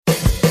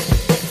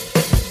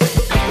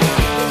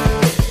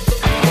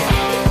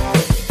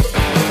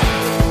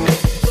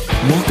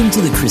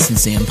Welcome to the Chris and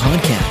Sam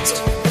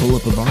podcast. Pull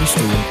up a bar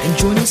stool and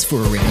join us for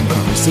a random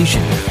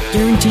conversation,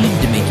 guaranteed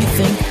to make you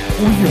think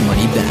or your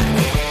money back.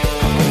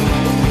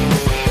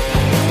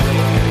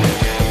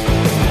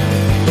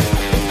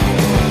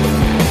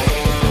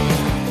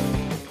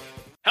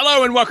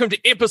 Hello and welcome to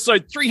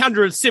episode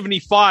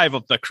 375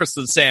 of the Chris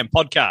and Sam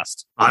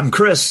podcast. I'm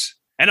Chris.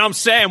 And I'm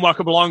Sam.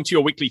 Welcome along to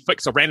your weekly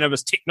fix of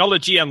randomness,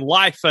 technology, and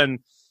life.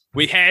 And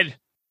we had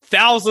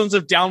thousands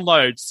of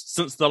downloads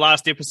since the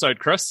last episode,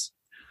 Chris.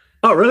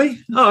 Oh,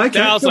 really? Oh, okay.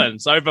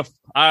 Thousands, cool. Over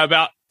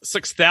about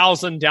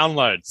 6,000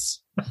 downloads.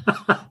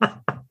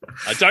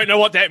 I don't know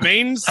what that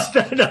means. I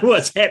don't know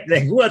what's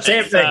happening.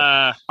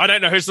 I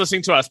don't know who's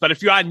listening to us, but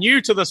if you are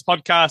new to this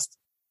podcast,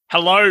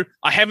 hello.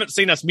 I haven't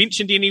seen us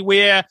mentioned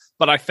anywhere,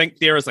 but I think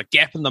there is a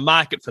gap in the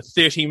market for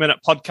 30-minute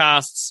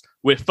podcasts.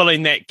 We're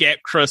filling that gap,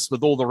 Chris,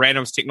 with all the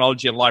randoms,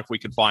 technology, and life we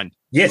could find.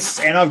 Yes,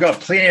 and I've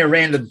got plenty of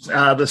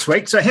randoms this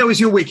week. So how was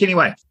your week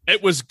anyway?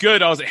 It was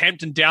good. I was at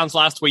Hampton Downs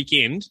last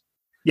weekend.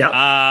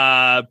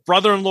 Yeah.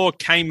 Brother-in-law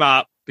came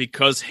up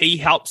because he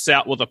helps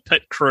out with a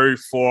pit crew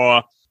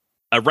for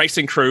a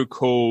racing crew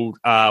called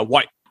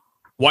White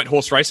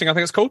Horse Racing, I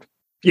think it's called.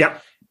 Yeah.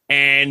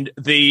 And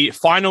the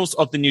finals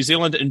of the New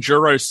Zealand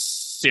Enduro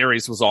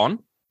Series was on.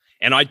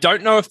 And I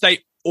don't know if they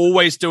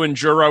always do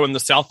Enduro in the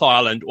South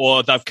Island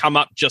or they've come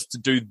up just to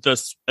do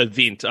this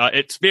event. I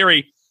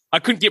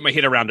couldn't get my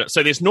head around it.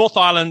 So there's North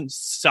Island,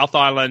 South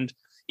Island.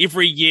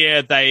 Every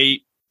year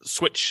they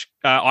switch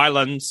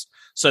islands.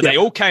 So they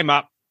all came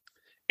up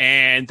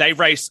and they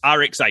race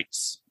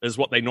RX-8s is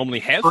what they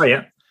normally have. Oh,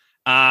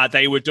 yeah.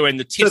 They were doing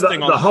the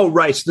testing so the whole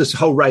race, this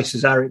whole race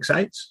is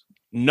RX-8s?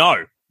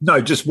 No,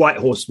 just White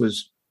Horse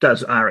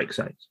does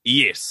RX-8s.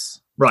 Yes.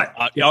 Right.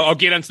 I'll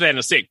get into that in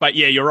a sec, but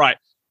yeah, you're right.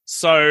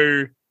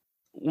 So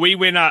we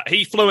went up,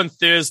 he flew in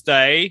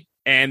Thursday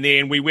and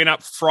then we went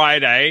up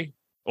Friday,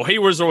 or he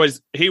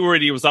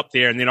already was up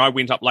there and then I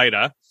went up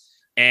later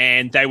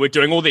and they were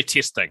doing all their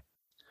testing.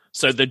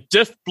 So the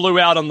diff blew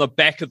out on the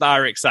back of the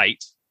RX-8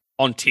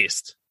 on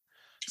test.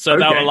 So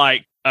they were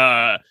like,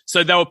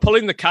 so they were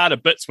pulling the car to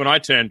bits when I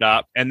turned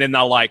up and then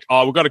they're like,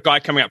 oh, we've got a guy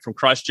coming up from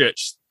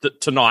Christchurch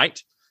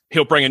tonight.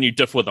 He'll bring a new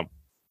diff with him.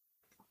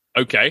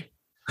 Okay.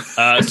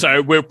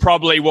 So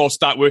we'll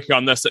start working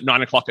on this at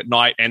 9:00 at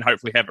night and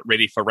hopefully have it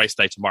ready for race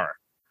day tomorrow.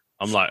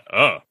 I'm like,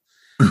 oh.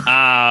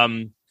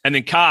 And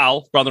then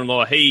Carl,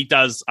 brother-in-law, he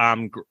does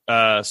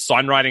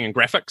sign writing and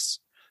graphics.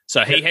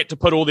 So he had to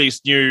put all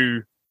these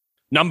new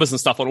numbers and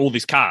stuff on all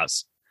these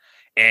cars.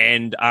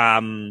 And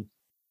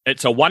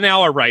it's a 1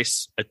 hour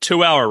race, a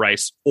 2 hour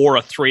race, or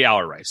a 3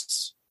 hour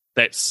race.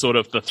 That's sort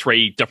of the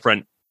three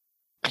different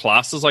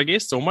classes, I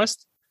guess,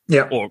 almost.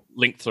 Yeah. Or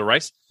length of the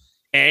race.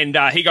 And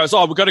he goes,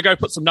 oh, we've got to go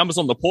put some numbers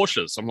on the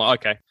Porsches. I'm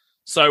like, okay.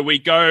 So we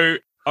go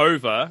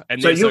over.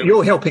 And so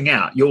you're helping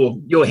out.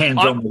 You're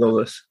hands-on with all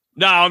this.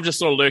 No, I'm just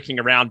sort of lurking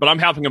around, but I'm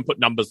helping him put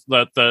numbers,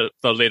 the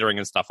lettering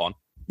and stuff on.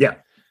 Yeah.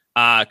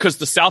 Because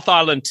the South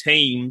Island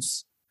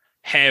teams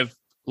have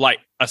like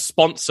a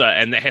sponsor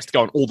and that has to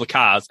go on all the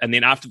cars. And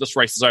then after this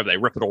race is over, they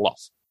rip it all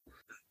off.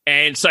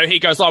 And so he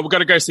goes, oh, we've got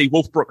to go see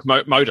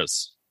Wolfbrook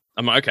Motors.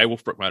 I'm like, okay,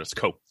 Wolfbrook Motors,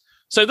 cool.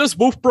 So this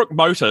Wolfbrook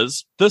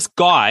Motors, this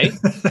guy,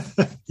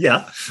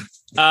 yeah,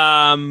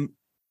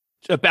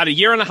 about a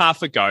year and a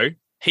half ago,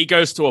 he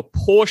goes to a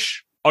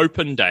Porsche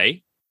open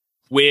day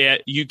where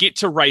you get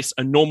to race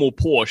a normal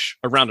Porsche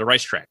around a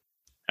racetrack.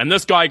 And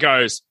this guy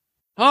goes,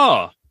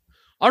 oh,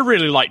 I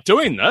really like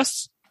doing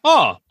this.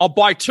 Oh, I'll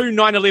buy 2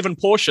 911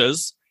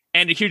 Porsches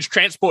and a huge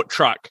transport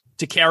truck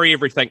to carry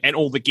everything and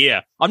all the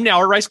gear. I'm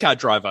now a race car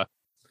driver.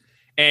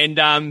 And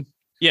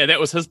that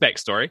was his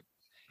backstory.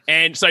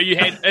 And so you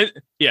had,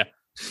 yeah.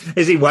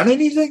 Has he won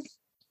anything?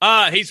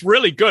 He's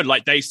really good.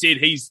 Like they said,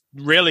 he's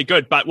really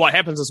good. But what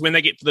happens is when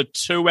they get to the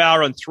 2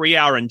 hour and 3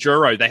 hour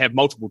enduro, they have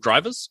multiple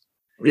drivers.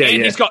 Yeah,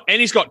 and he's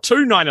got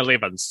 2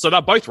 911s. So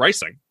they're both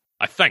racing,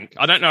 I think.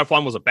 I don't know if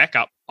one was a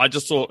backup. I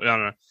just thought, I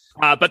don't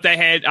know. But they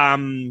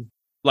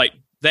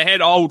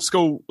had old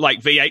school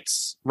like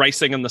V8s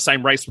racing in the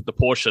same race with the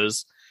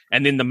Porsches.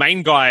 And then the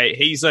main guy,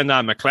 he's in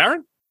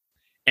McLaren.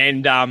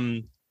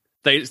 And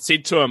they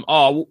said to him,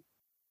 oh,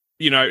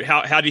 you know,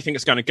 how do you think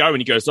it's going to go? And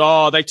he goes,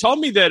 oh, they told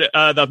me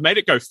that they've made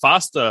it go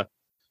faster.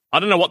 I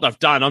don't know what they've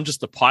done. I'm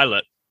just a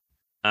pilot.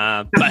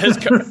 But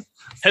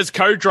his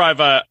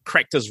co-driver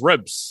cracked his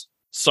ribs,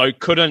 so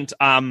couldn't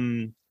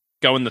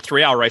go in the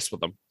 3 hour race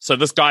with him. So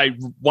this guy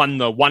won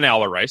the 1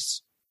 hour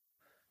race.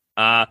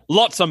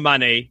 Lots of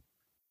money,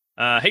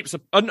 heaps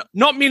of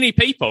not many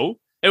people.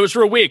 It was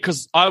real weird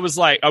because I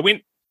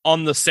went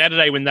on the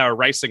Saturday when they were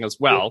racing as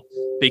well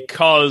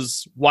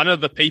because one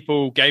of the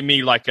people gave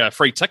me like a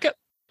free ticket.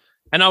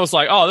 And I was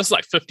like, oh, this is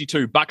like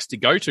 $52 to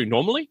go to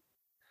normally.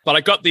 But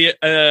I got the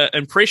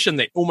impression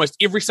that almost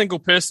every single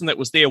person that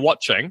was there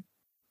watching,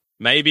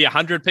 maybe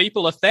 100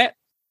 people, if that,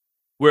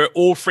 were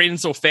all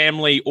friends or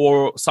family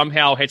or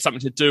somehow had something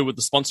to do with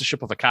the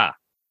sponsorship of a car.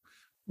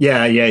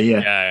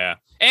 Yeah.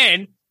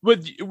 And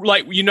with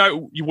like, you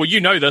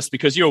know this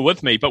because you were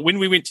with me, but when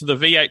we went to the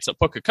V8s at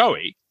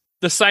Pukekohe,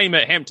 the same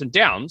at Hampton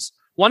Downs,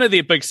 one of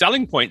their big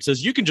selling points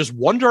is you can just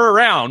wander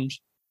around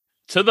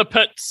to the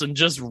pits and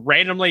just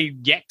randomly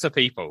yak to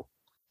people.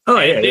 Oh,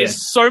 and yeah,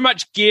 there's so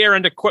much gear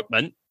and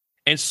equipment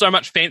and so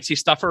much fancy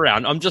stuff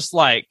around. I'm just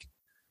like,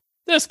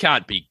 this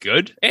can't be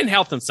good. And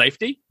health and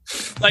safety.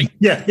 Like,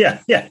 yeah.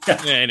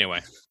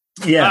 Anyway.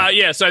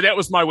 Yeah. So that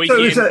was my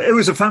weekend. So it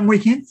was a fun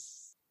weekend?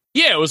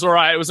 Yeah, it was all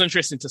right. It was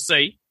interesting to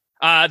see.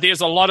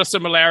 There's a lot of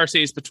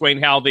similarities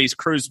between how these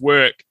crews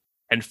work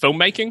and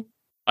filmmaking.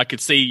 I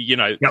could see,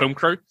 film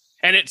crew.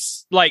 And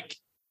it's like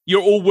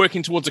you're all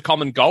working towards a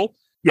common goal.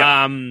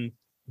 Yeah.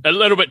 A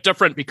little bit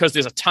different because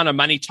there's a ton of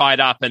money tied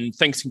up and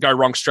things can go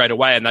wrong straight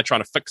away and they're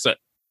trying to fix it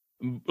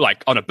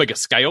like on a bigger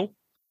scale.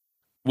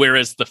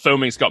 Whereas the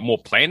filming's got more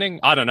planning.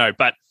 I don't know,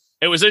 but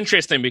it was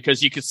interesting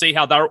because you could see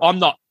how I'm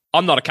not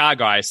a car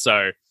guy,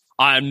 so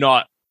I'm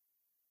not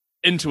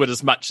into it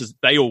as much as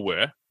they all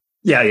were.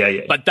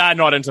 Yeah. But they're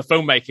not into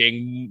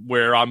filmmaking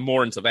where I'm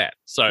more into that.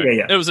 So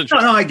it was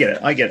interesting. No, I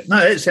get it. No,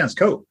 it sounds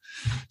cool.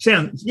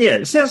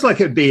 It sounds like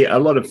it'd be a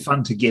lot of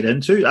fun to get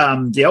into.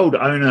 The old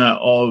owner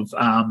of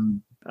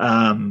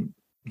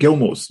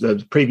Gilmore's,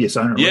 the previous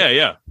owner,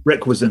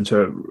 Rick was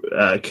into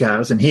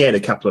cars, and he had a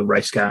couple of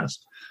race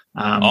cars.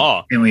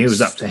 And he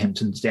was up to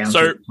Hamptons Downs.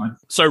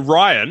 So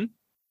Ryan,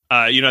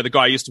 the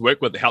guy I used to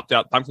work with that helped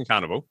out Pumpkin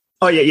Carnival.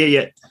 Oh,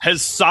 yeah.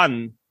 His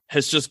son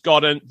has just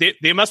gotten.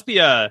 There must be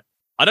I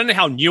don't know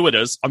how new it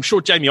is. I'm sure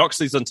Jamie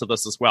Oxley's into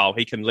this as well.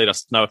 He can let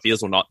us know if he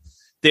is or not.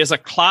 There's a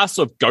class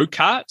of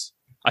go-kart.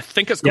 I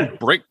think it's called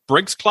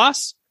Briggs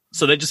class.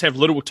 So they just have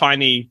little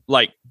tiny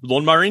like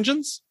lawnmower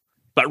engines.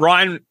 But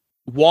Ryan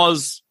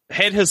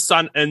had his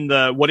son in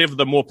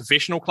the more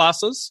professional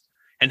classes.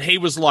 And he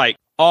was like,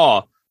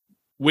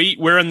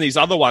 we're in these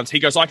other ones. He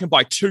goes, I can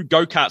buy 2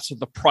 go-karts for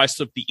the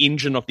price of the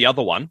engine of the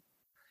other one.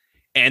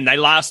 And they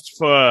last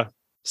for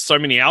so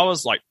many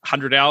hours, like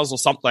 100 hours or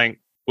something,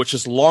 which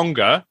is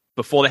longer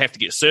before they have to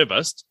get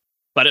serviced.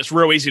 But it's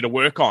real easy to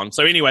work on.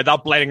 So anyway, they're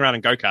blading around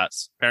in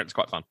go-karts. Apparently it's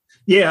quite fun.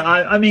 Yeah,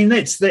 I mean,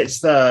 that's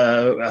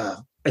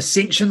the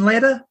ascension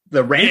ladder,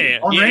 the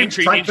ramp,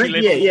 entry level.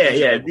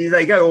 Yeah.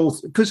 They go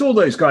all, because all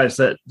those guys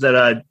that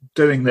are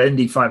doing the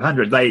Indy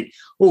 500, they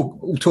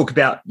all talk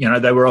about,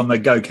 they were on the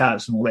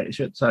go-karts and all that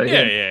shit. So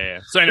yeah.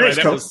 So anyway,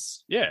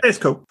 that's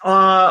cool.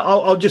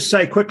 I'll just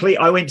say quickly,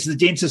 I went to the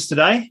dentist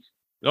today.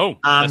 Oh,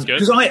 that's good.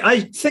 Because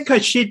I think I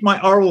shared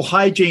my oral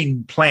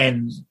hygiene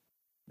plan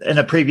in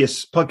a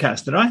previous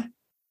podcast, did I?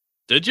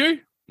 Did you?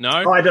 No.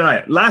 I don't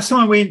know. Last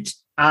time I went,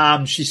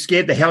 she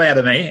scared the hell out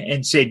of me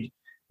and said,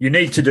 you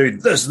need to do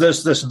this,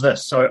 and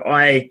this. So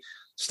I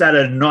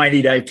started a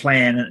 90-day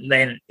plan,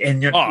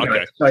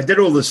 so I did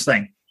all this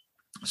thing.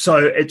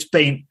 So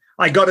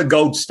I got a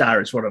gold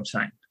star is what I'm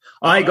saying.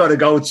 I got a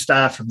gold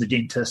star from the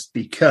dentist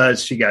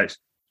because she goes,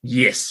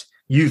 yes,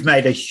 you've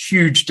made a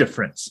huge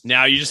difference.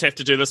 Now you just have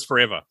to do this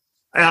forever.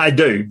 I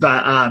do,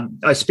 but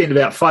I spend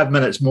about 5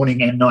 minutes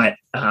morning and night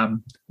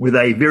with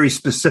a very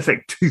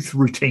specific tooth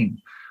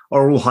routine,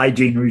 oral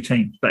hygiene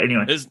routine. But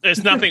anyway,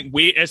 it's nothing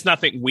weird. It's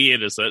nothing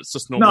weird, is it? It's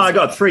just normal. No, I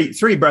got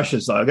three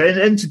brushes though. I got an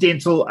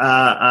incidental,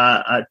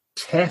 a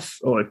TAF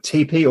or a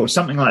TP or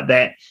something like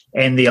that,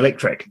 and the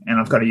electric, and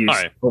I've got to use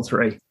all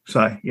 3.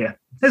 So yeah,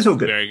 that's all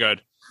good. Very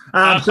good.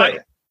 I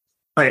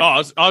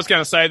was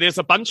going to say there's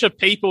a bunch of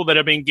people that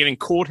have been getting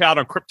caught out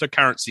on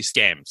cryptocurrency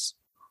scams.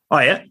 Oh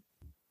yeah.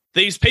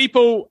 These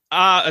people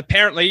are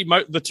apparently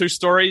the 2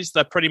 stories.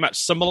 They're pretty much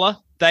similar.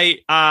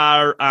 They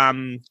are,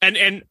 and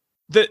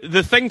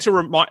the thing to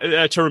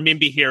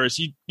remember here is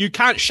you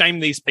can't shame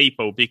these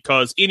people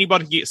because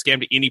anybody can get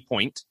scammed at any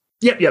point.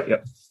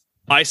 Yep.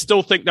 I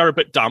still think they're a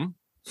bit dumb,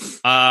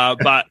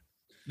 but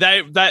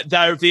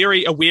they're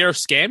very aware of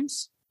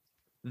scams.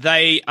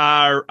 They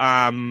are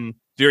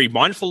very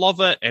mindful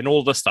of it and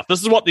all this stuff.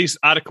 This is what these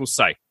articles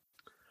say.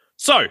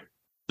 So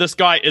this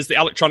guy is the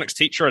electronics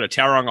teacher at a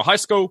Tauranga high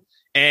school.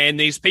 And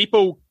these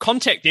people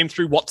contact them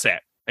through WhatsApp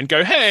and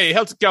go, hey,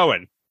 how's it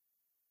going?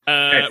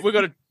 We've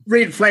got a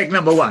red flag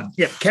number 1.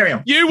 Yep, carry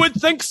on. You would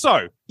think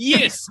so.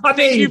 Yes.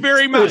 Thank you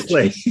very much.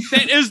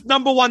 That is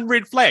number 1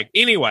 red flag.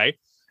 Anyway,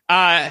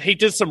 he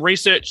did some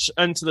research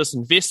into this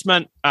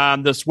investment.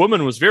 This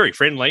woman was very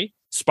friendly,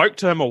 spoke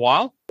to him a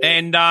while,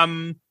 and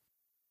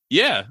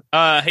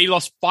he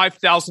lost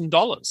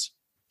 $5,000.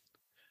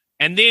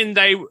 And then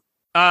they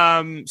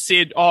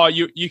said,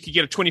 you could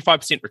get a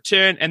 25%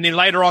 return. And then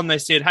later on, they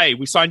said, hey,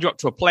 we signed you up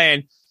to a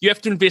plan. You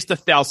have to invest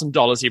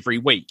 $1,000 every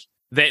week.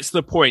 That's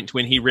the point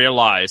when he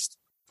realized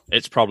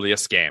it's probably a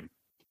scam.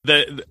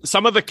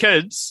 Some of the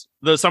kids,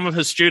 some of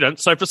his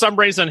students, so for some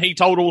reason, he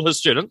told all his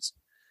students,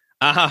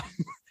 and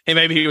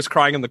maybe he was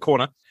crying in the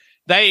corner,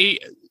 they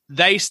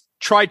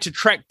tried to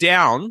track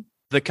down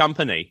the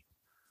company,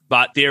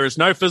 but there is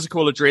no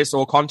physical address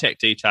or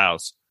contact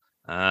details.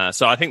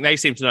 So I think they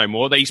seem to know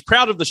more. He's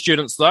proud of the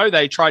students, though.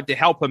 They tried to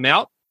help him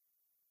out.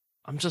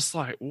 I'm just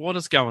like, what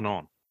is going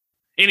on?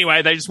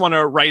 Anyway, they just want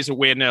to raise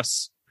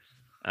awareness.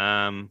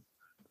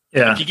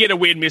 If you get a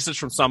weird message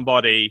from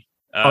somebody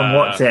on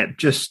WhatsApp,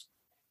 just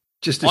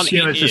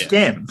assume it's a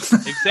scam.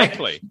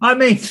 Exactly. I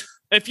mean,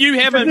 If you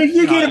haven't... If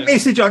you get a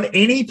message on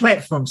any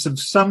platform from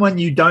someone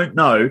you don't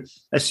know,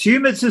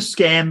 assume it's a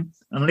scam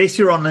unless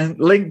you're on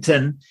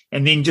LinkedIn,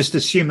 and then just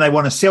assume they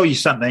want to sell you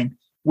something,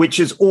 which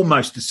is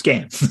almost a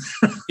scam.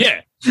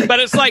 Yeah, but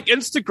it's like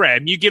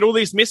Instagram. You get all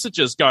these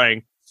messages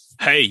going,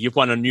 hey, you've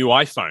won a new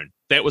iPhone.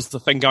 That was the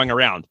thing going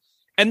around.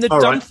 And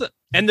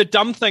the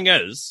dumb thing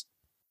is,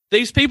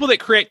 these people that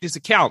create these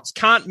accounts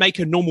can't make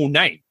a normal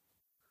name.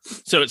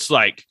 So it's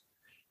like,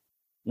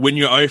 win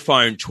your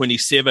iPhone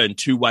 27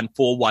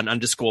 2141 _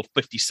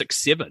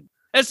 567.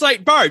 It's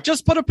like, bro,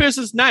 just put a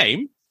person's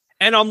name,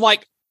 and I'm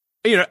like,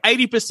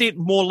 80%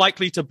 more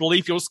likely to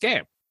believe your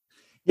scam.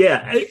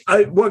 Yeah,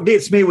 what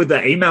gets me with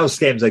the email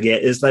scams I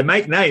get is they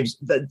make names.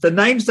 The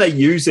names they're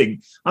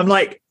using, I'm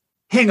like,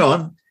 hang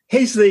on,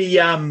 here's the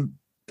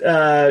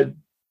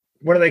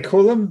what do they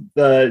call them?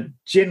 The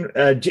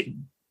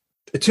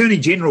Attorney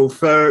General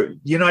for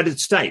United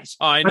States.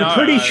 I know. I'm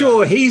pretty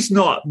sure he's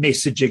not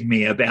messaging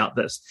me about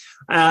this.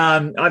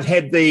 I've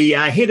had the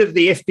head of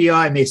the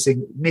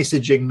FBI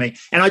messaging me,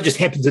 and I just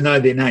happen to know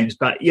their names.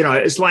 But,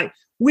 it's like,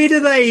 where do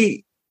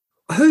they,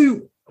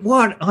 who,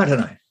 what? I don't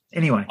know.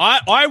 Anyway.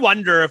 I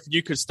wonder if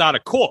you could start a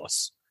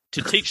course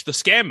to teach the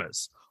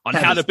scammers on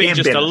how to be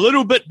just better. A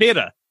little bit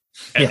better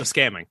at the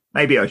scamming.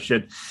 Maybe I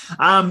should.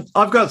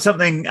 I've got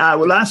something.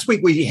 Last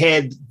week we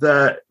had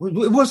it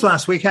was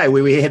last week, where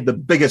we had the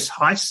biggest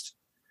heist.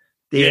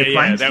 The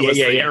airplane. That was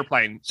the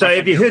airplane. So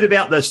have you heard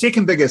about the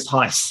second biggest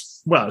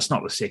heist? Well, it's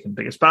not the second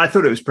biggest, but I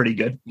thought it was pretty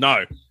good.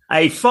 No.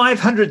 A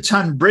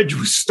 500-ton bridge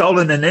was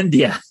stolen in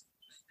India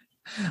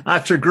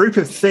after a group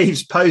of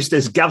thieves posed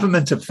as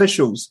government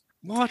officials.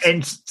 What?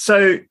 And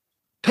so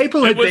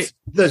people had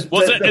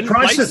the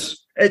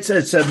prices. It's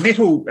a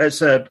metal.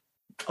 It's a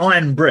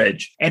iron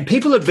bridge, and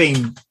people have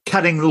been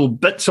cutting little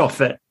bits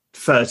off it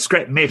for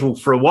scrap metal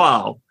for a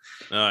while.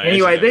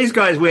 Anyway, these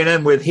guys went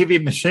in with heavy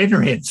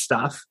machinery and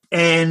stuff,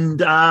 and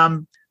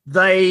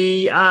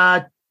they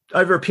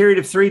over a period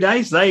of 3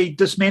 days they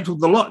dismantled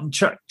the lot and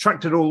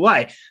trucked it all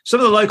away. Some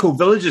of the local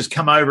villagers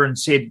come over and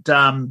said,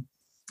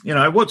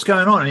 what's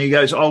going on? And he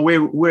goes,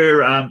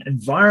 we're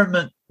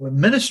environment.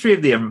 Ministry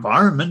of the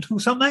Environment or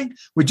something.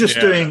 We're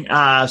just doing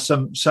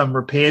some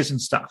repairs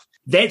and stuff.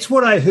 That's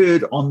what I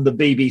heard on the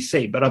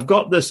BBC. But I've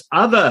got this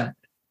other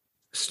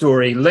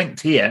story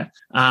linked here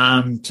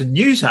to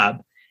News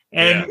Hub,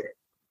 and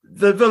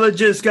the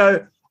villagers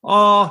go,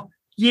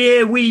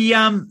 we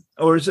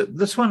or is it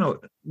this one?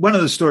 Or one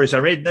of the stories I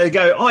read, they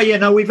go,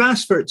 we've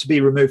asked for it to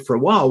be removed for a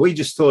while. We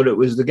just thought it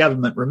was the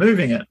government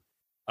removing it.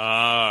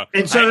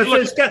 And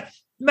so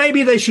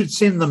maybe they should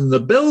send them the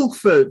bill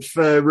for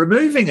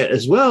removing it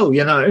as well,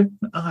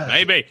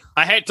 Maybe.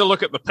 I had to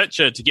look at the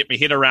picture to get my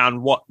head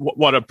around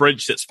what a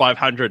bridge that's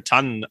 500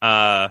 ton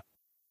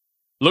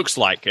looks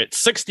like. It's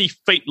 60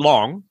 feet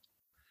long,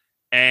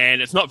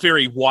 and it's not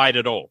very wide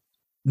at all.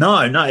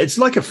 No, it's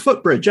like a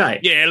footbridge, eh?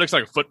 Yeah, it looks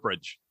like a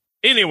footbridge.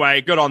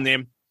 Anyway, good on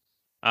them.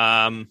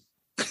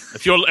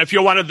 If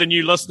you're one of the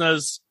new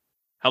listeners,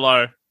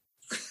 hello.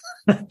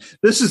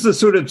 This is the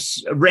sort of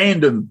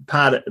random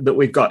part that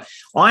we've got.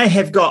 I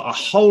have got a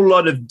whole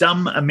lot of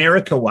Dumb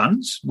America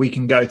ones we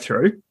can go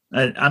through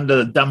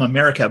under Dumb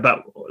America,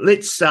 but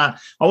I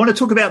want to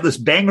talk about this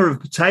banger of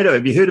potato.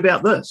 Have you heard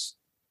about this?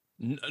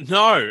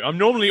 No, I'm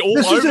normally all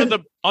over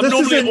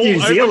New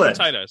Zealand.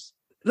 Potatoes.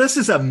 This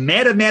is a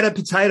matter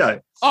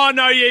potato. Oh,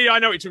 no, I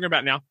know what you're talking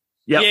about now.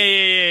 Yep.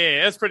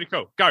 Yeah, that's pretty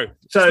cool. Go.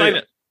 So, explain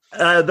it.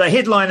 The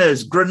headline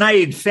is,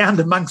 Grenade Found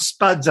Amongst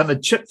Spuds on a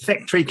Chip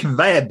Factory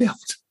Conveyor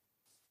Belt.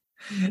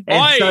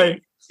 I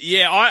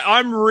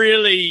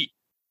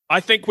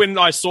think when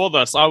I saw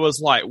this, I was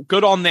like,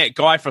 good on that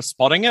guy for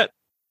spotting it,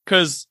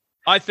 because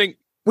I think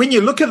when you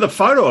look at the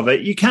photo of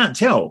it, you can't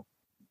tell.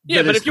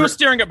 Yeah, but if you're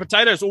staring at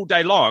potatoes all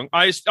day long,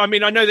 I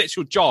mean, I know that's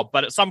your job,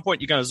 but at some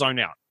point you're going to zone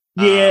out.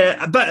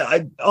 Yeah,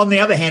 but on the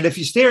other hand, if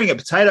you're staring at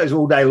potatoes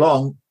all day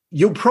long,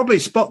 you'll probably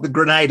spot the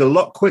grenade a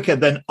lot quicker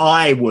than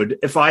I would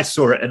if I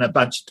saw it in a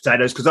bunch of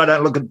potatoes, because I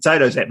don't look at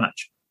potatoes that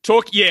much.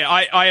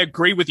 I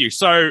agree with you.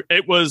 So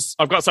it was,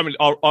 I've got something,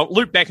 I'll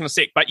loop back in a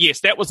sec, but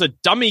yes, that was a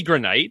dummy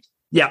grenade.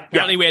 Yeah.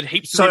 Apparently we had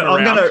heaps of them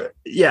around.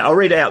 I'll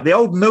read it out. The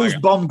old Mills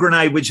bomb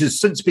grenade, which has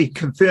since been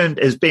confirmed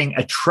as being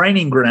a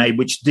training grenade,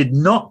 which did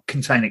not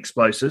contain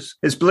explosives,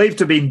 is believed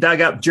to have been dug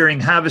up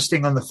during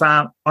harvesting on a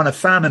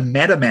farm in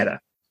Matamata.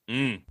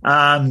 And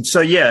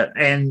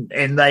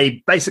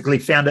they basically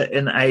found it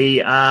in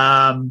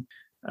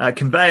a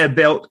conveyor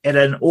belt at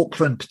an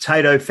Auckland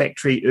potato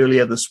factory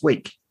earlier this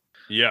week.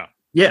 Yeah.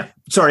 Yeah.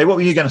 Sorry, what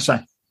were you going to say?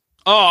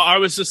 Oh, I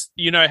was just,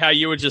 how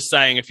you were just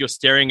saying if you're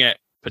staring at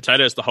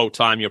potatoes the whole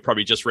time, you'll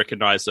probably just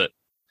recognize it.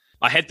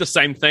 I had the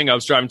same thing. I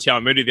was driving to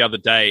Aomuri the other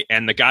day,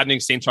 and the gardening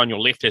centre on your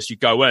left as you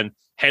go in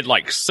had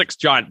like 6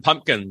 giant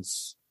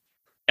pumpkins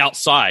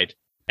outside.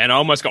 And I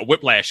almost got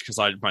whiplash because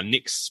my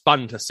neck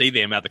spun to see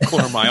them out the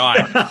corner of my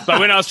eye. But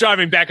when I was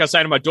driving back, I was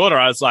saying to my daughter,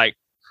 I was like,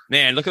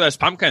 man, look at those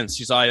pumpkins.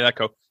 She's like, that's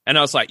cool. And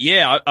I was like,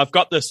 yeah, I've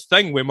got this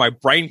thing where my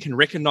brain can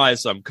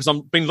recognize them because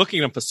I've been looking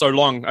at them for so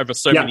long, over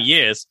so many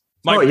years.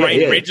 My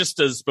brain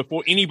registers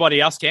before anybody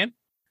else can.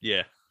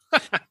 Yeah.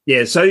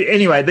 Yeah, so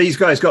anyway, these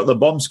guys got the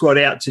bomb squad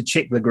out to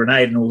check the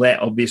grenade and all that,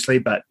 obviously.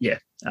 But, yeah,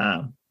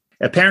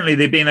 apparently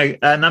there have been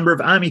a number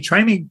of army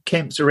training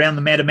camps around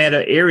the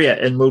Matamata area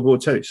in World War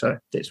II, so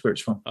that's where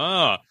it's from.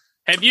 Oh.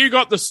 Have you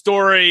got the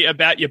story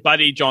about your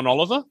buddy John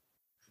Oliver?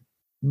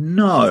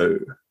 No.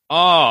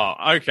 Oh,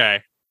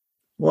 okay.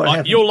 What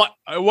happened? You're like,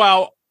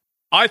 well,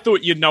 I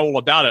thought you'd know all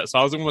about it, so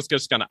I was almost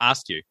just going to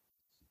ask you.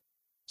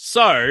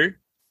 So,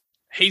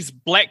 he's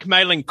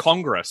blackmailing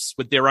Congress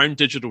with their own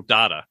digital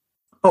data.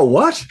 Oh,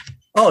 what?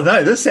 Oh,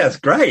 no, this sounds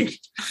great.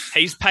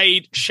 He's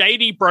paid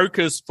shady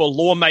brokers for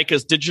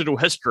lawmakers' digital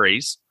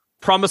histories,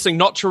 promising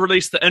not to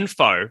release the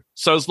info,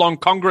 so as long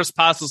Congress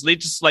passes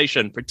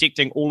legislation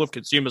protecting all of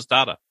consumers'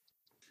 data.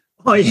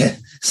 Oh, yeah.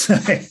 So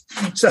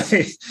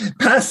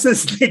pass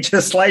this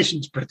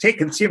legislation to protect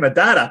consumer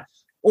data,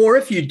 or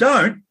if you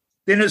don't,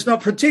 then it's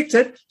not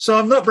protected, so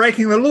I'm not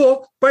breaking the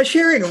law by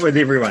sharing it with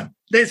everyone.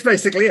 That's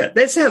basically it.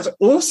 That sounds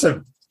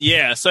awesome.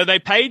 Yeah, so they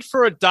paid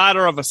for a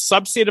data of a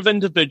subset of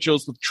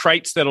individuals with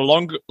traits that a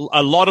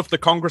lot of the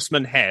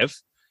congressmen have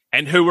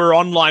and who were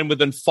online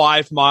within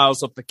 5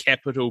 miles of the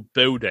Capitol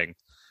building.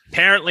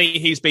 Apparently,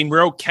 he's been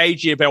real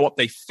cagey about what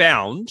they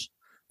found,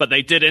 but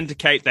they did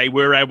indicate they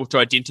were able to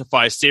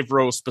identify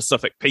several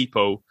specific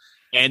people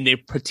and their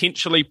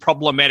potentially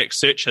problematic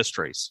search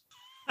histories.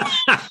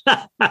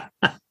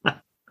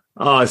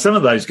 Oh, some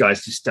of those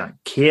guys just don't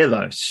care,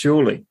 though,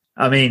 surely.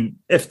 I mean,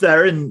 if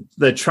they're in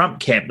the Trump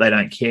camp, they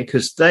don't care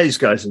because those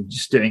guys are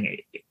just doing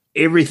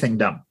everything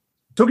dumb.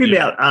 Talking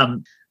about,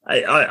 I'm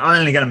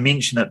only going to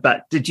mention it,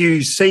 but did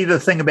you see the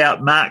thing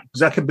about Mark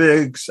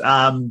Zuckerberg's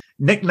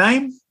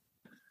nickname?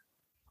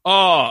 Oh,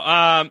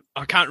 I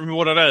can't remember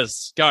what it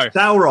is. Go.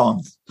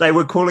 Sauron. They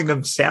were calling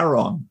him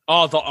Sauron.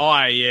 Oh, the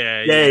eye,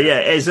 yeah.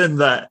 Yeah, as in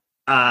the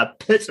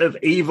pit of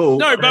evil.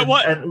 No, but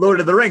what? And Lord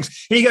of the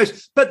Rings. And he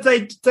goes, but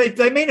they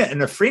mean it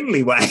in a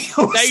friendly way.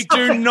 They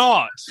do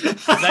not.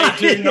 They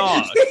do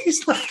not.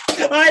 He's like,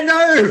 I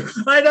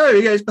know.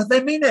 He goes, but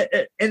they mean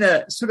it in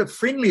a sort of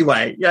friendly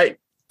way. Yeah,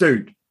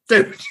 dude.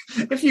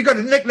 If you got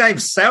a nickname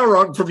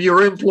Sauron from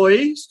your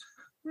employees,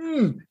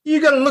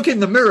 you got to look in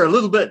the mirror a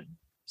little bit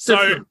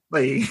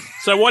differently.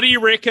 So what do you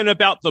reckon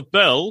about the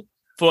bill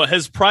for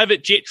his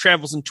private jet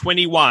travels in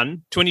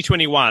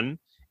 2021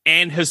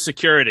 and his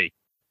security?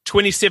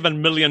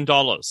 $27 million.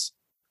 Is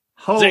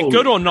that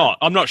good or not?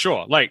 I'm not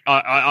sure. Like,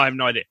 I have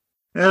no idea.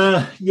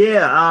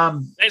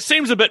 It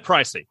seems a bit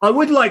pricey. I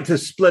would like to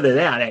split it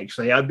out,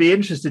 actually. I'd be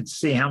interested to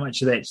see how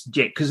much of that's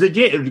jet, because the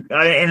jet, and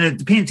it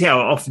depends how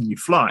often you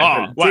fly.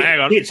 Oh, well, hang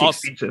on. Jet's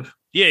expensive.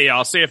 Yeah,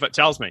 I'll see if it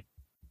tells me.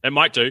 It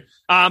might do.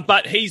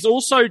 But he's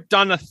also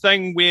done a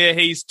thing where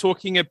he's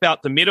talking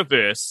about the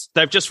metaverse.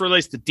 They've just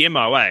released a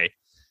demo,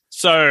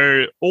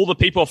 So all the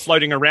people are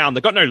floating around.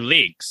 They've got no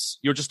legs.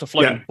 You're just a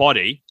floating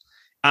body.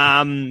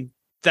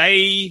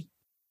 They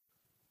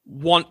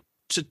want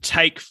to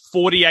take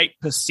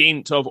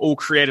 48% of all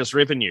creators'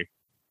 revenue,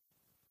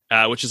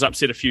 which has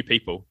upset a few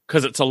people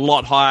because it's a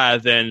lot higher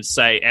than,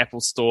 say, Apple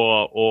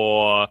Store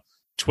or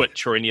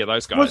Twitch or any of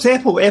those guys. What's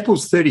Apple?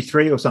 Apple's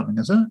 33 or something,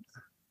 isn't it?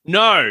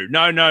 No.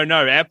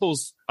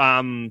 Apple's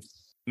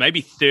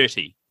maybe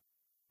 30.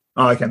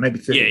 Oh, okay, maybe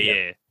 30.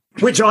 Yeah.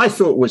 Which I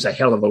thought was a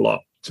hell of a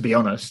lot, to be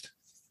honest.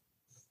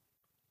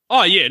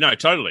 Oh, yeah, no,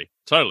 totally.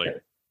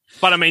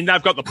 But, I mean,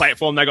 they've got the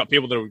platform. They've got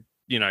people that,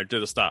 do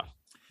the stuff.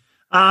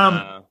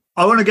 I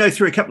want to go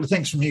through a couple of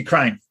things from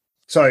Ukraine.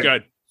 So,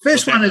 good.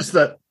 First one is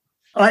that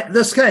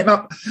this came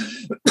up,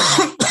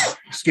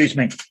 excuse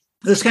me,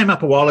 this came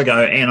up a while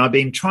ago, and I've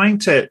been trying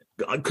to,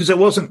 because it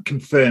wasn't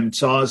confirmed,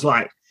 so I was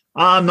like,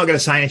 I'm not going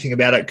to say anything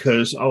about it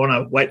because I want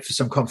to wait for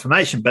some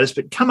confirmation, but it's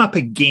come up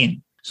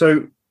again.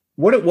 So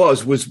what it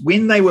was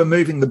when they were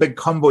moving the big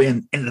convoy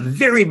in the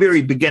very,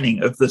 very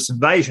beginning of this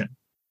invasion.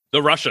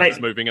 The Russians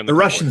moving in. The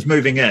Russians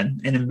moving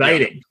in and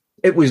invading. Yeah.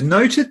 It was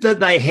noted that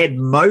they had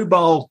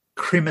mobile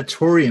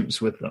crematoriums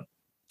with them.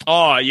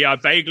 Oh, yeah, I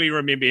vaguely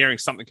remember hearing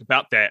something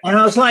about that. And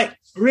I was like,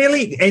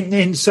 really?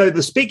 And so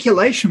the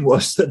speculation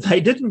was that they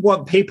didn't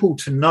want people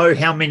to know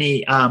how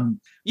many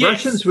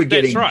Russians were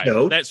getting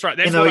killed. That's right.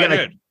 That's what I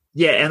heard.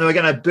 Yeah, and they were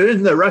going to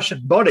burn the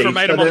Russian bodies so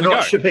they're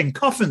not shipping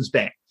coffins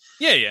back.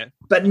 Yeah.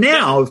 But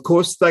now, of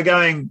course, they're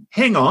going,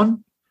 hang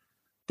on,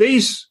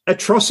 these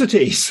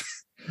atrocities,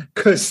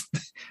 because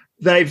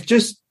they've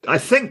just, I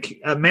think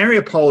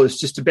Mariupol is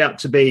just about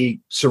to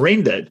be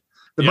surrendered.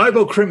 The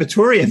mobile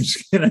crematorium's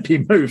going to be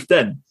moved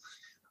in.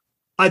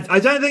 I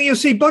don't think you'll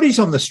see bodies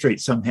on the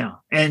street somehow.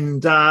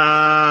 And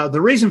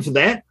the reason for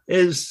that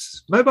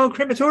is mobile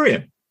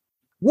crematorium.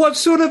 What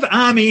sort of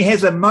army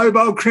has a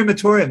mobile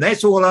crematorium?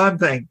 That's all I'm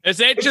thinking. Is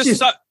that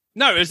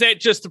is that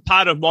just a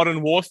part of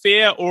modern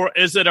warfare, or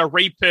is it a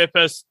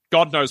repurposed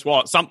God knows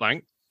what,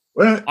 something?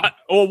 Well,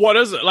 or what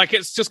is it? Like,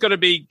 it's just got to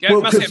be...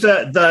 because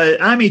the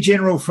Army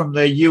General from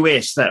the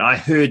US that I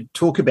heard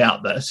talk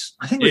about this,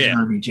 I think it was an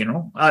Army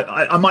General.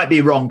 I might be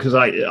wrong because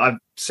I've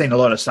seen a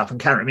lot of stuff and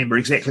can't remember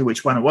exactly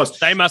which one it was.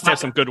 They must have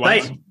some good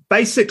ones.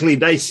 They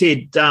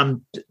said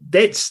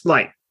that's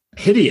like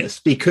hideous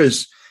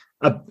because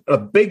a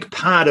big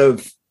part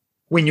of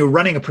when you're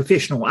running a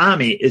professional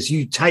army is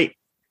you take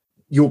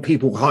your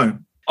people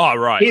home. Oh,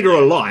 right. Dead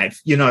or alive,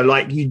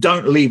 like you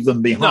don't leave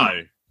them behind.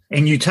 No.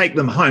 And you take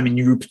them home and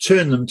you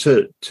return them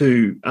to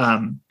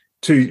the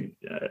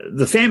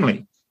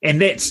family.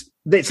 And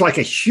that's like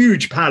a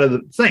huge part of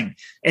the thing.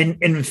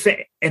 And in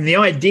fact, and the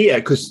idea,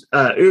 because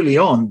early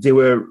on there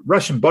were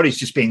Russian bodies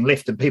just being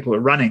left and people are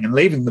running and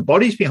leaving the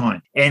bodies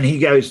behind. And he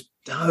goes,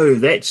 "Oh,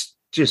 that's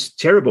just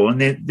terrible."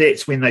 And then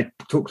that's when they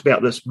talked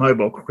about this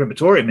mobile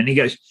crematorium. And he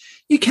goes,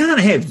 "You can't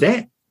have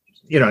that."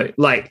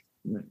 Like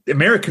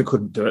America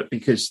couldn't do it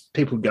because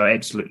people go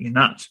absolutely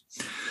nuts.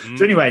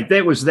 So anyway,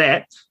 that was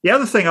that. The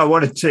other thing I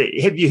wanted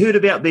to, have you heard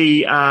about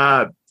the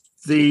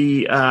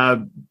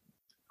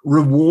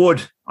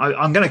reward?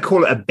 I'm going to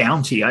call it a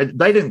bounty.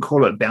 They didn't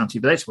call it a bounty,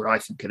 but that's what I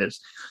think it is.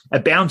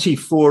 A bounty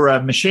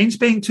for machines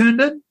being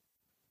turned in?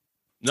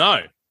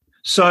 No.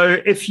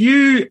 So if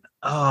you,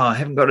 I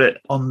haven't got it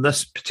on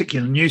this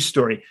particular news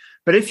story,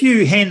 but if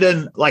you hand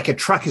in like a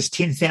truck is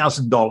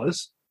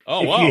 $10,000.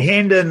 Oh, if wow. you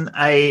hand in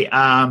a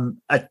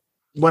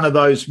one of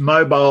those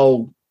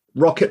mobile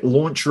rocket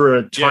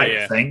launcher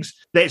type things,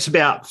 that's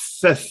about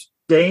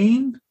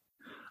 15.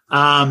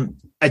 A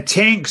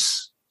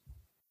tank's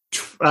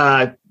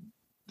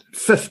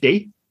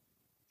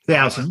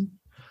 50,000.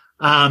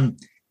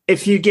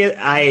 If you get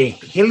a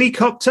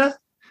helicopter,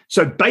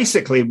 so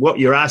basically what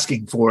you're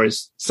asking for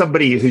is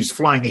somebody who's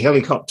flying a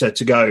helicopter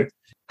to go,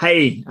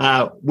 "Hey,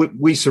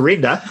 we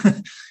surrender."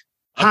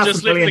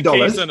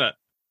 $500,000 in it.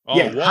 Oh,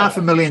 yeah, wow.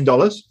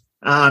 $500,000.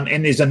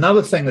 And there's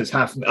another thing that's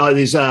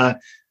there's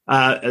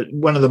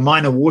one of the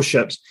minor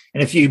warships.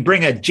 And if you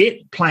bring a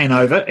jet plane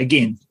over,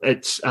 again,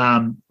 it's,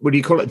 what do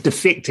you call it?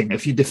 Defecting.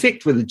 If you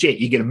defect with a jet,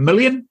 you get $1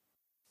 million.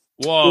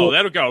 Whoa,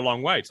 that'll go a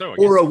long way too, I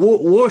guess. Or a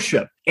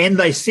warship. And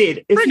they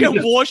said, bring a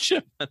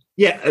warship.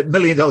 Yeah, $1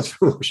 million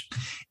for a warship.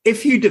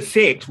 If you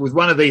defect with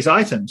one of these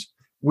items,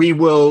 we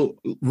will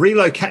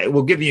relocate.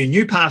 We'll give you a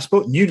new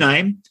passport, new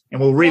name, and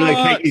we'll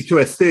relocate you to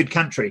a third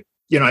country.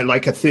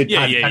 Like a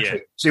third-party country.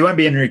 Yeah. So you won't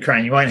be in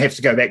Ukraine. You won't have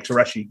to go back to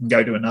Russia. You can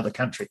go to another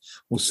country.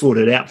 We'll sort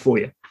it out for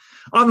you.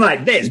 I'm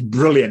like, that's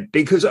brilliant,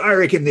 because I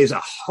reckon there's a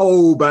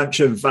whole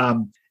bunch of,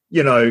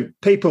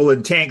 people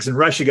in tanks in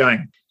Russia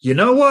going, "You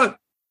know what?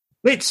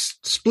 Let's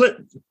split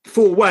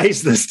 4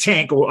 ways this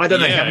tank," or I don't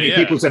know how many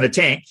people's in a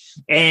tank,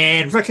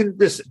 and fucking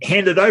just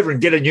hand it over and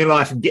get a new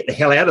life and get the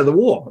hell out of the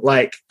war.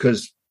 Like,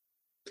 because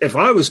if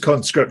I was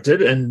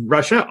conscripted in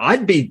Russia,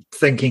 I'd be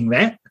thinking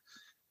that.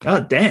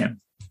 God damn.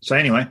 So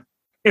anyway,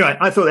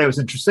 I thought that was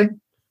interesting.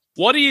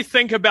 What do you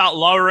think about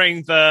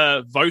lowering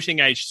the voting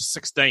age to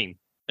 16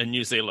 in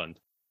New Zealand?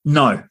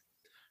 No.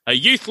 A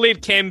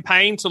youth-led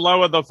campaign to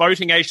lower the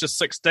voting age to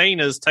 16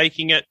 is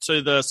taking it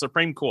to the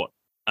Supreme Court.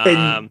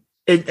 In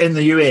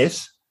the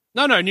US?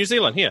 No, New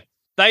Zealand, here.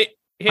 I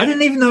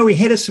didn't even know we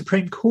had a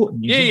Supreme Court in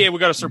New Zealand. Yeah, we've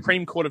got a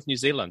Supreme Court of New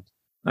Zealand.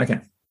 Okay.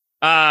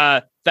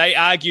 They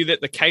argue that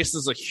the case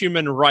is a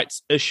human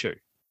rights issue.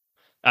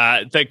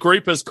 The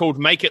group is called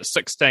Make It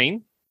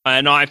 16.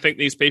 And I think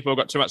these people have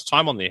got too much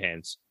time on their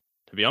hands,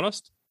 to be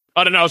honest.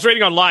 I don't know. I was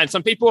reading online.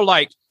 Some people are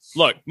like,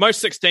 look,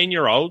 most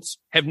 16-year-olds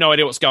have no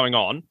idea what's going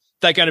on.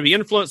 They're going to be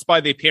influenced by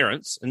their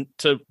parents and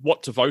to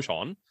what to vote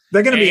on.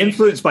 They're going to be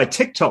influenced by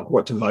TikTok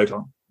what to vote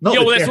on.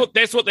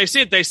 That's what they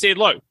said. They said,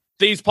 look,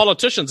 these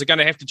politicians are going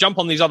to have to jump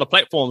on these other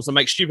platforms and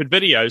make stupid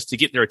videos to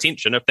get their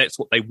attention if that's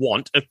what they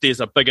want, if there's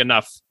a big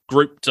enough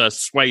group to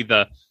sway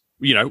the,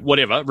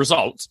 whatever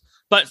results.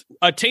 But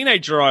a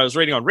teenager I was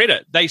reading on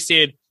Reddit, they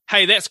said,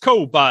 "Hey, that's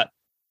cool, but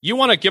you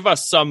want to give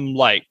us some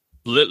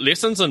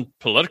lessons in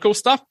political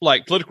stuff,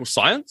 like political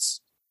science,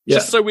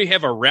 just so we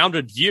have a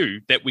rounded view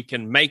that we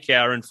can make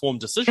our informed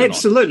decision."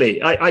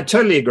 Absolutely. I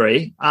totally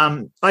agree.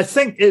 I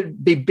think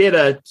it'd be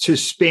better to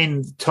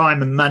spend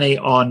time and money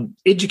on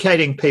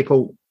educating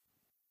people,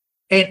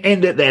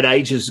 and at that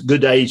age is a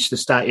good age to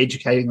start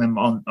educating them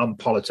on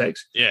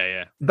politics.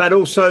 Yeah. But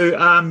also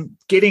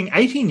getting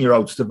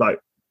 18-year-olds to vote.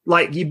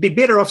 Like, you'd be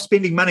better off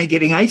spending money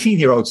getting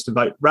 18-year-olds to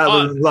vote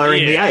rather than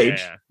lowering the age.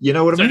 Yeah. You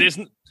know what I mean?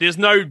 So there's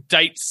no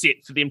date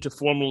set for them to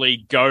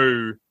formally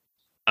go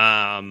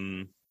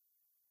in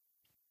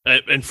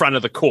front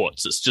of the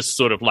courts. It's just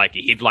sort of like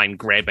a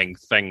headline-grabbing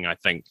thing, I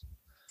think,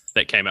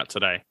 that came out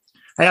today.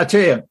 Hey, I'll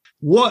tell you,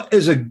 what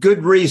is a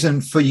good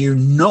reason for you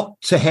not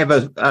to have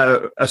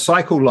a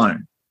cycle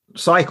lane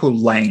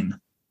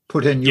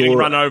put in Getting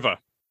run over?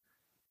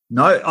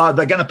 No,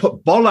 they're going to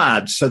put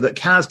bollards so that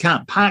cars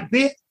can't park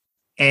there.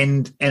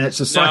 And it's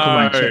a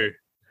cycle lane.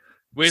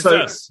 Where's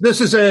this? This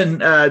is in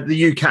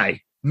the UK,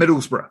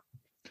 Middlesbrough.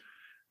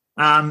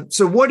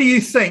 So what do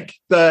you think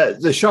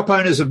the shop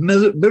owners of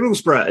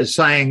Middlesbrough is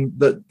saying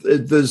that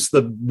there's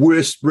the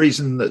worst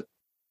reason that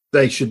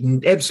they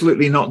should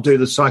absolutely not do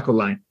the cycle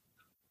lane?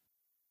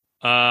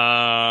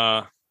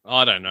 I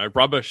don't know,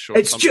 rubbish or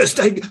it's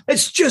something.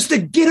 It's just a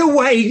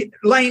getaway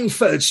lane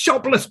for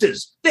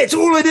shoplifters. That's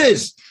all it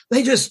is.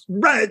 They just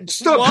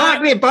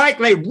park their bike,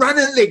 they run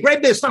in, they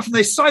grab their stuff, and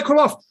they cycle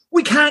off.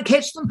 We can't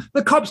catch them.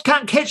 The cops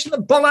can't catch them.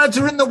 The bollards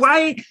are in the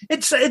way.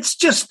 It's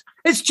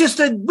just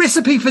a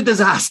recipe for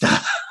disaster.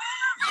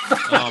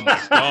 Oh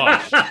my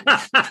gosh.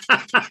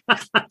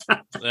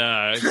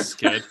 No, it's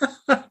good.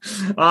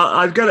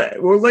 I've got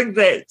it. We'll link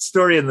that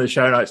story in the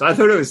show notes. I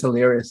thought it was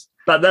hilarious,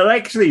 but they're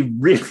actually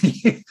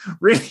really,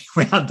 really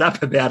wound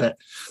up about it.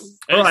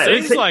 It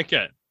seems like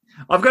it.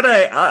 I've got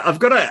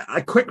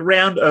a quick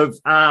round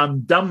of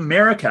Dumb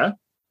America.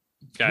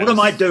 Okay. What I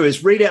might do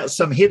is read out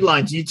some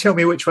headlines. You tell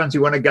me which ones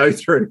you want to go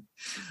through.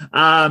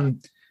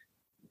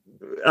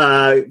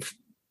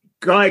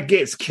 Guy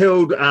gets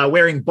killed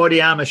wearing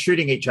body armor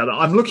shooting each other.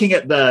 I'm looking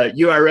at the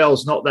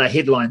URLs, not the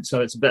headlines,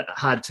 so it's a bit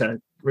hard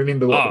to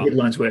remember what the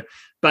headlines were.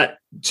 But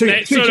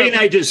two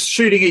teenagers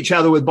shooting each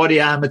other with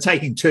body armor,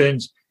 taking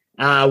turns.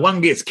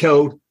 One gets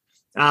killed.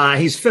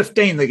 He's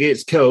 15 that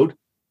gets killed.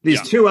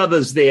 There's two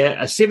others there,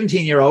 a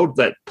 17-year-old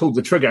that pulled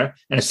the trigger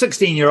and a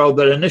 16-year-old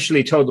that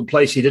initially told the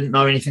police he didn't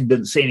know anything,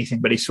 didn't see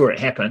anything, but he saw it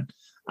happen.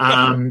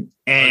 Both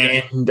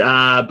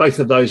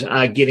of those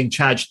are getting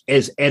charged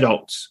as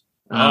adults.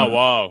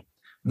 Wow.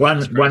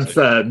 One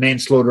for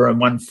manslaughter and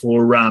one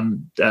for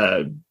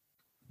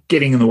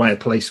getting in the way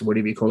of police or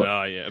whatever you call it.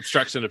 Oh, yeah,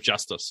 obstruction of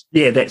justice.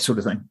 Yeah, that sort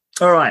of thing.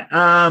 All right.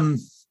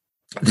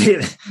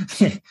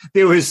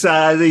 There was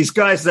these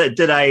guys that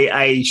did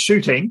a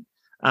shooting.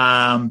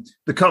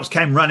 The cops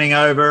came running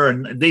over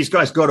and these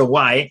guys got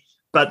away,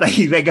 but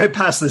they go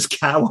past this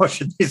car wash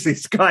and there's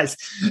these guys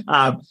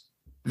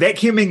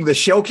vacuuming the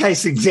shell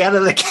casings out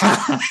of the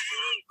car.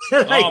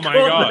 Oh my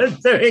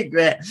God. Doing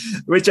that,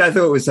 which I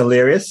thought was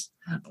hilarious.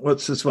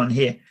 What's this one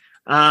here?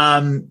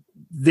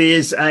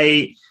 There's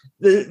the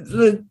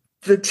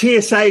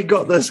TSA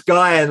got this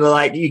guy and they're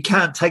like, you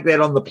can't take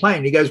that on the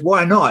plane. He goes,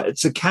 why not?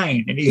 It's a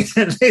cane. And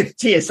the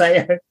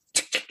TSA and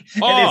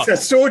it's a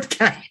sword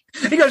cane.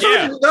 He goes,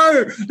 I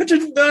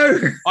didn't know.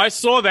 I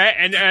saw that,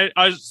 and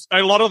a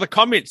lot of the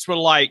comments were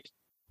like,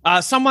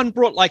 someone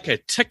brought like a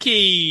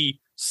tiki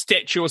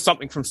statue or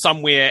something from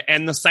somewhere,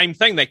 and the same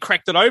thing. They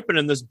cracked it open,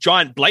 and this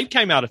giant blade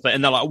came out of it,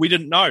 and they're like, we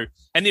didn't know.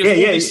 And there was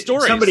all these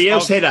stories. Somebody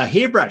else had a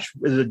hairbrush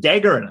with a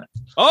dagger in it.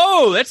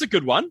 Oh, that's a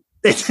good one.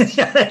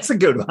 That's a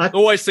good one.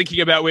 Always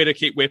thinking about where to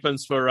keep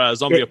weapons for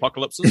zombie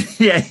apocalypses.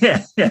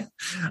 Yeah.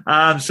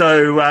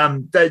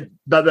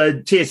 But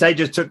the TSA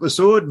just took the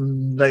sword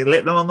and they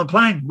let them on the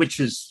plane, which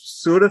is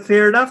sort of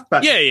fair enough.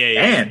 But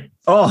man,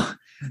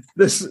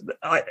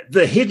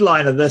 the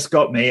headline of this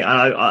got me.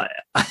 I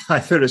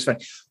thought it was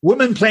funny.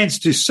 Woman plans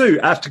to sue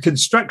after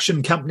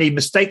construction company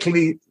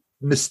mistakenly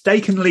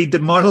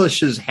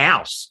demolishes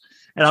house,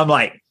 and I'm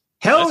like,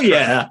 hell that's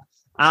yeah. Crazy.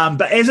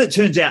 But as it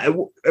turns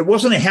out, it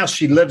wasn't a house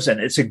she lives in.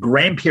 It's a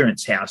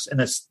grandparents' house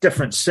in a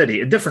different city,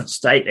 a different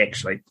state,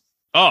 actually.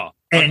 Oh,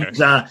 okay.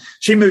 And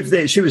she moved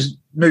there. She was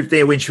moved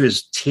there when she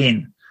was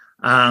 10.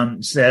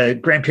 It's a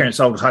grandparents'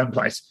 old home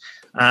place.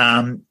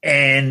 And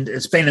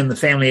it's been in the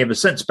family ever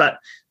since. But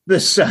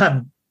this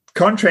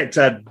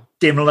contractor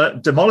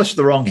demolished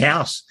the wrong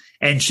house,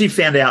 and she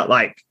found out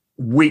like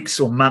weeks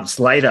or months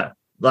later.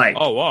 Like,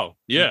 oh, wow.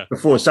 Yeah.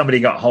 Before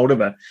somebody got hold of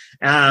her.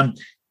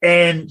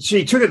 And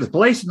she took it to the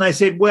police, and they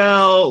said,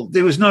 well,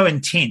 there was no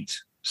intent,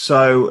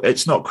 so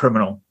it's not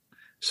criminal.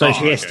 So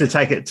she has to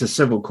take it to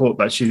civil court,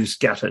 but she was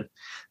gutted.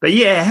 But,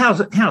 yeah, how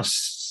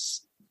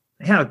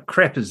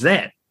crap is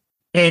that?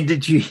 And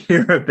did you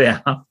hear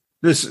about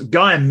this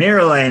guy in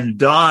Maryland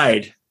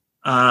died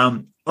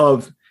of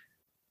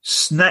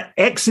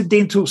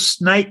accidental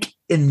snake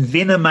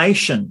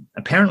envenomation?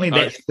 Apparently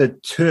that's the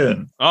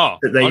term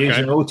that they use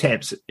in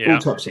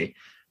autopsy.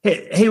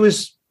 He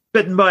was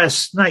bitten by a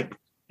snake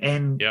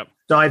and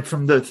died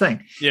from the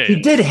thing. He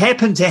did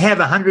happen to have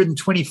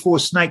 124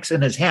 snakes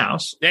in his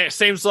house. That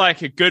seems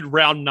like a good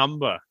round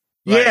number.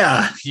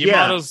 Like, you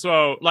might as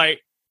well,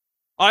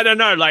 I don't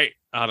know.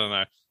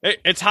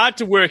 It's hard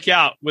to work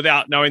out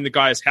without knowing the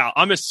guy's house.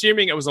 I'm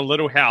assuming it was a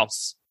little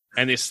house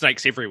and there's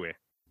snakes everywhere.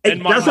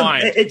 In my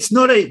mind. It's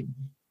not a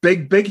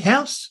big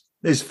house.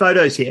 There's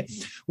photos here.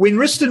 When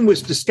Riston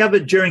was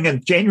discovered during a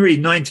January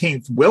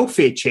 19th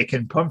welfare check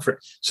in Pomfret,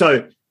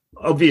 so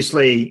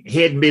obviously,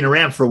 he hadn't been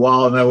around for a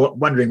while, and they were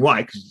wondering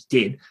why, because he's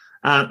dead.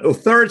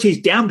 Authorities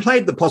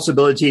downplayed the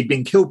possibility he'd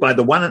been killed by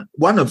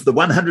one of the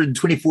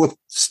 124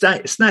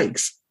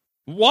 snakes.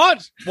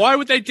 What? Why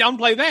would they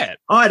downplay that?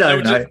 I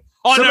don't know.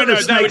 Some of the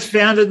snakes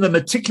found in the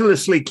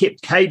meticulously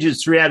kept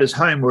cages throughout his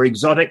home were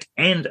exotic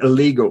and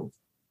illegal.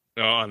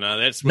 Oh,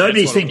 no,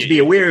 nobody seemed to be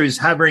aware he was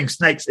harboring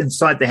snakes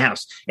inside the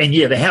house. And,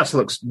 the house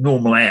looks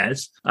normal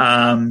as.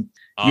 So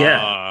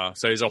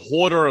he's a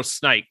hoarder of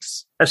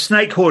snakes. A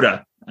snake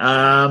hoarder.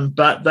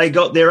 But they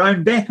got their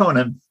own back on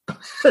him.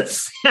 It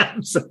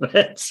sounds a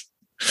bit.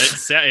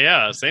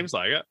 It seems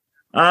like it.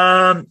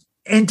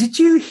 And did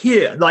you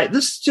hear,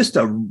 this is just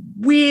a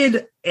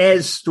weird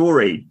as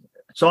story.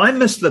 So I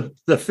missed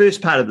the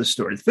first part of the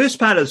story. The first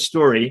part of the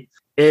story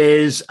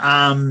is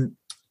a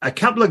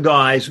couple of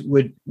guys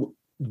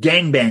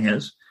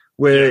gangbangers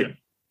were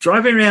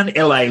driving around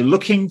LA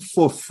looking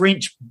for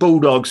French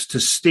bulldogs to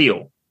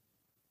steal.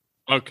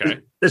 Okay.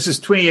 This is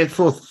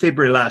 24th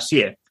February last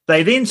year.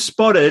 They then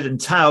spotted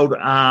and tailed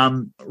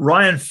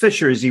Ryan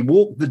Fisher as he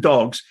walked the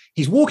dogs.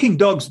 He's walking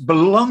dogs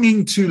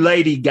belonging to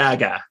Lady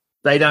Gaga.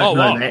 They don't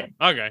know that.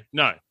 Okay,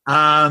 no.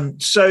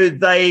 So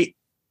they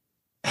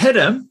hit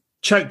him,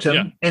 choked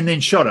him, and then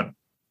shot him.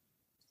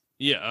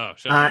 Yeah,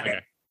 okay.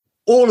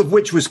 All of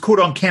which was caught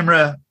on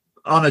camera,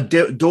 on a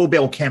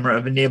doorbell camera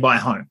of a nearby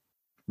home,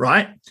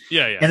 right?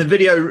 Yeah. And the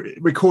video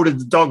recorded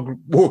the dog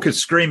walker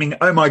screaming,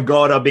 "Oh my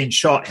God, I've been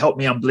shot. Help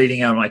me, I'm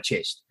bleeding out of my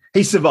chest."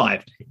 He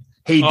survived.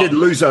 He did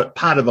lose a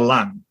part of the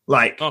lung.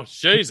 Oh,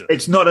 Jesus.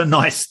 It's not a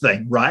nice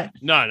thing, right?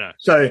 No.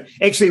 So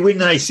actually, when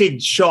they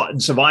said shot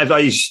and survived, I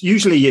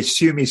usually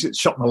assume he's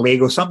shot in the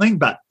leg or something,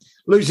 but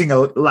losing a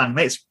lung,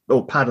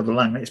 or part of the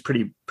lung, that's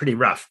pretty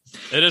rough.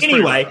 It is.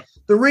 Anyway,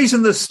 the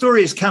reason the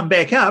story has come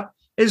back up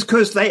is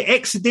because they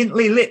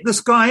accidentally let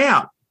this guy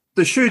out,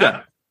 the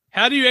shooter.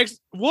 How do you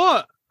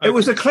what? It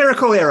was a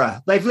clerical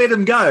error. They've let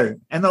him go,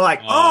 and they're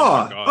like,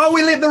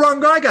 we let the wrong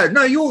guy go.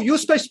 No, you're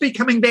supposed to be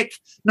coming back.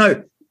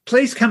 No,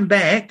 please come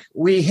back.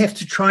 We have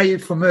to try you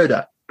for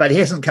murder, but he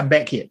hasn't come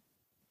back yet.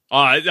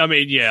 I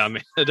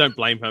don't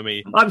blame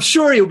him. I'm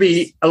sure he'll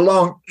be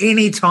along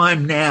any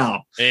time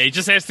now. Yeah, he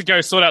just has to go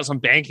sort out some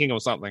banking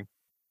or something.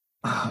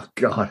 Oh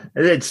God,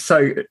 it's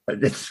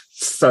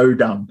so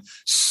dumb,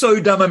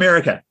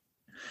 America.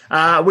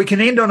 We can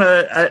end on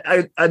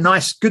a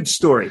nice, good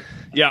story.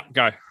 Yeah,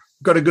 go.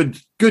 Got a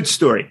good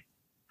story.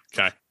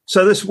 Okay.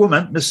 So this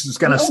woman, this is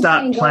going to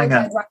start playing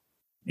a.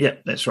 Yeah,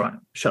 that's right.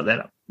 Shut that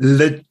up.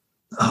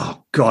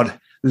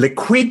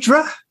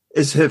 Laquidra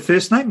is her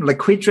first name.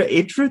 Laquidra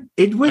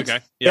Edwards. Okay.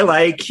 Yeah.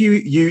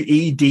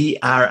 Laquedra.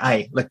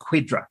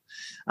 Laquidra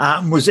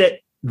was at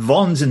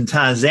Vons in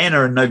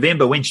Tarzana in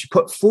November when she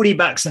put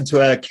 $40 into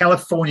a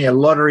California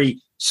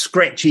lottery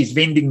scratchies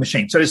vending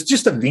machine. So it's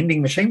just a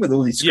vending machine with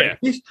all these scratchies.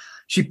 Yeah.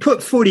 She put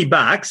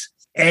 $40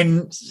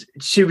 and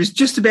she was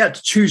just about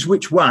to choose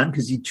which one,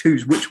 because you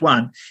choose which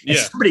one, and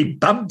somebody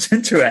bumped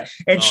into it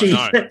and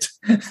hit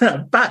a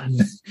button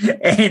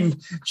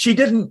and she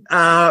didn't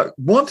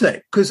want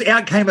it, because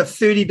out came a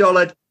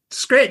 $30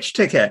 scratch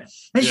ticket.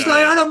 And she's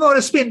like, I don't want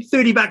to spend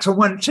 $30 on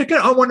one ticket.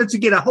 I wanted to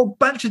get a whole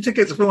bunch of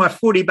tickets for my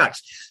 $40.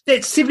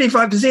 That's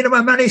 75% of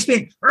my money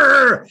spent.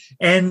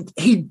 And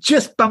he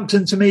just bumped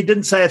into me,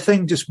 didn't say a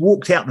thing, just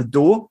walked out the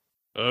door.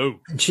 Oh.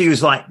 And she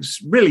was like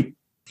really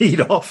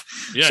peed off.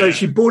 So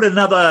she bought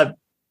another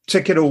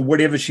ticket or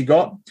whatever she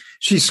got.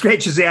 She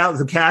scratches out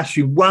the car.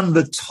 She won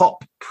the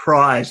top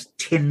prize,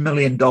 $10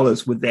 million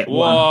with that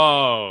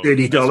one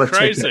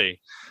 $30 ticket.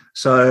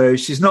 So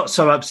she's not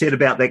so upset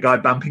about that guy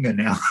bumping her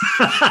now.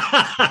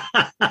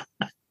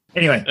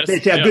 Anyway,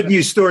 that's our good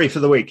news story for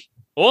the week.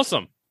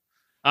 Awesome.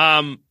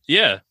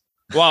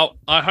 Well,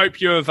 I hope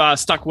you have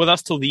stuck with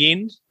us till the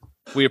end.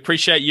 We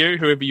appreciate you,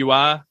 whoever you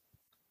are.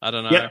 I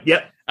don't know.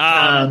 Yep.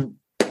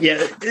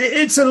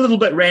 It's a little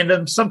bit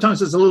random.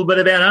 Sometimes it's a little bit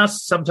about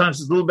us. Sometimes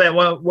it's a little bit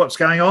about what's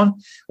going on.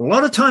 A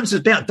lot of times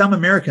it's about dumb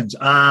Americans.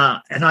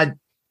 And I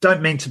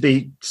don't mean to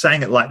be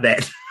saying it like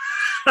that.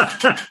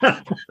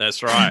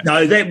 That's right.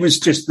 No, that was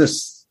just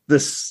this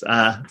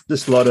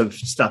lot of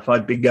stuff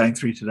I'd been going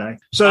through today.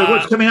 So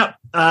what's coming up?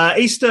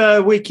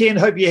 Easter weekend.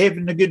 Hope you're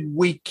having a good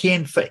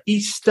weekend for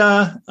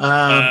Easter.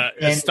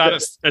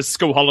 It's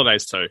school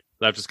holidays too.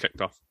 They've just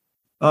kicked off.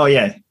 Oh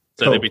yeah.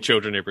 So there'll be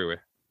children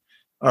everywhere.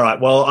 All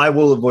right. Well, I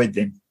will avoid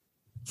them.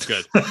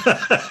 Good.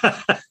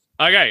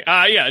 Okay.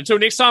 Until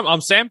next time, I'm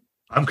Sam.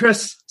 I'm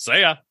Chris. See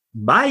ya.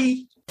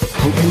 Bye.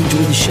 Hope you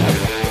enjoyed the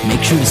show.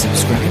 Make sure to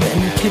subscribe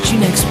and we'll catch you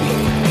next week.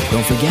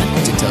 Don't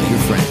forget to tell your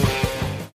friend.